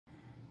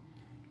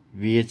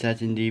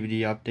VHS and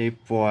DVD update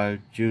for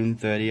June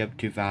 30th,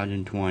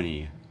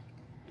 2020.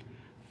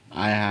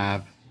 I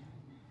have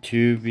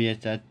 2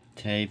 VHS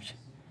tapes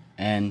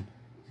and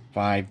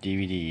 5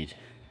 DVDs.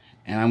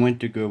 And I went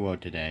to Google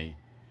today.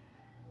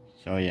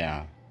 So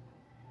yeah.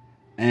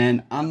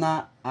 And I'm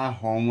not at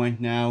home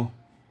right now.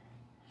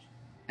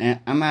 And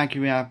I'm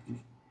actually at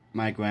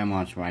my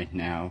grandma's right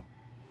now.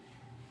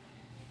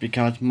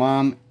 Because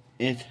Mom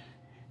is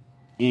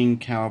in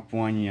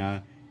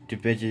California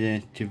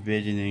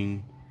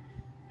visiting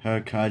her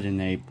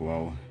cousin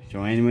April.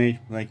 So anyways,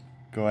 let's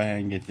go ahead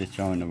and get this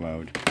show on the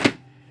road.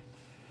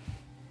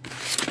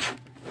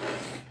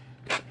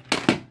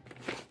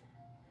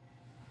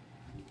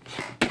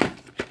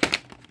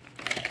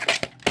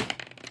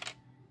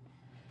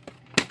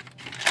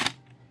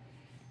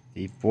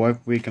 The 4th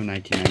week of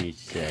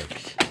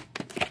 1996.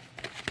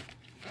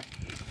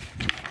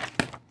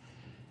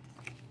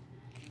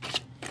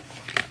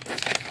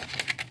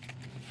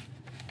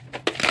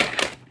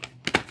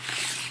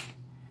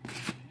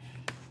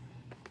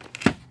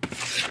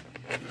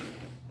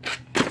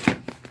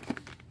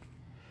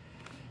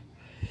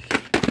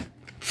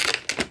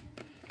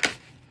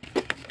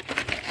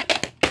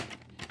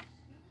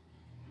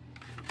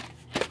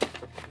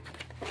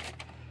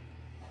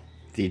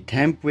 The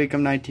 10th week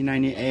of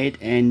 1998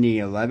 and the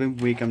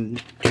 11th week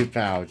of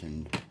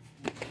 2000.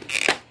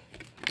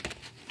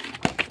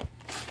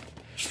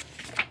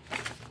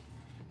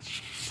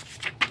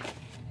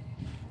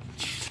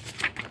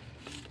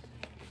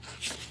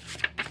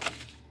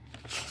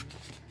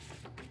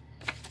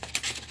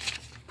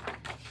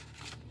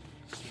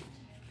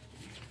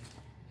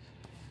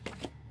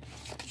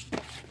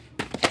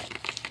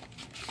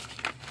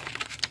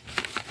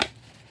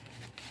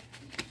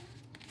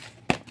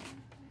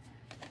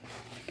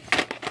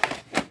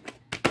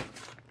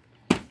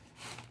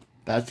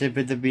 That's it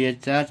for the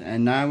VHS,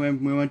 and now we're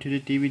moving to the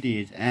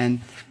DVDs,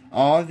 and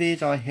all of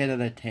these are hit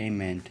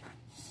entertainment,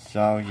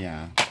 so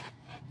yeah.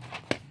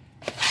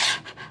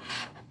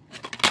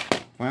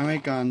 Finally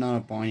got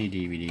another Barney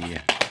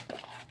DVD.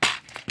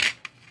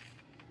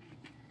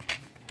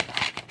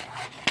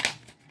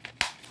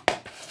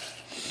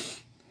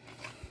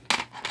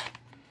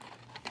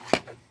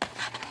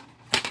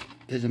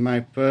 This is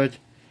my first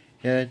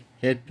hit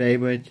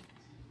favorite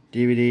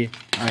DVD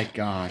I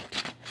got.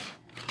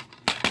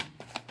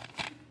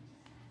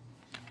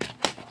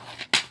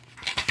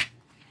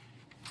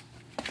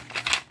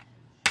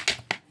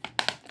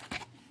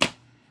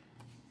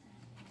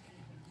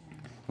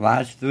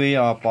 Last 3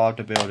 are Bob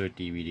the Builder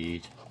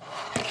DVDs.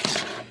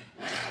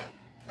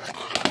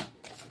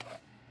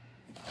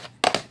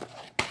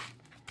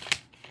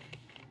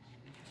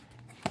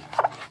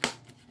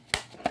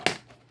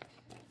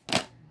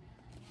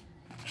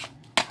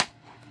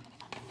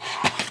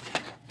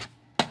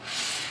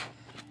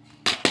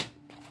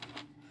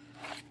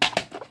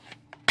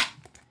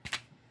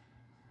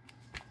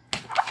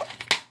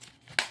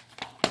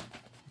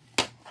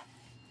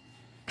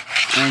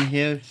 And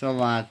here's the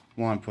last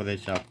one for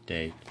this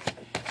update.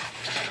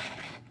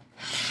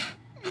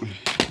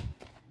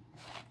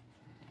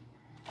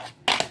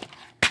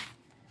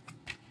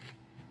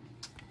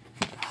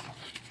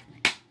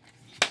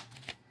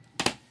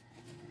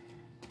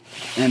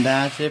 And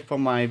that's it for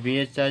my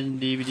VHS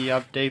and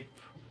DVD update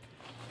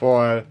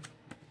for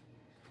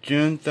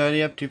June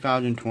 30th,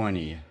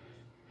 2020.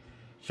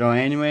 So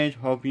anyways,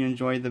 hope you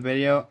enjoyed the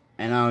video,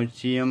 and I'll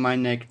see you in my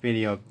next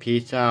video.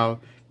 Peace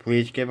out.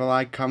 Please give a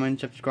like, comment,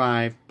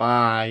 subscribe.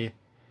 Bye.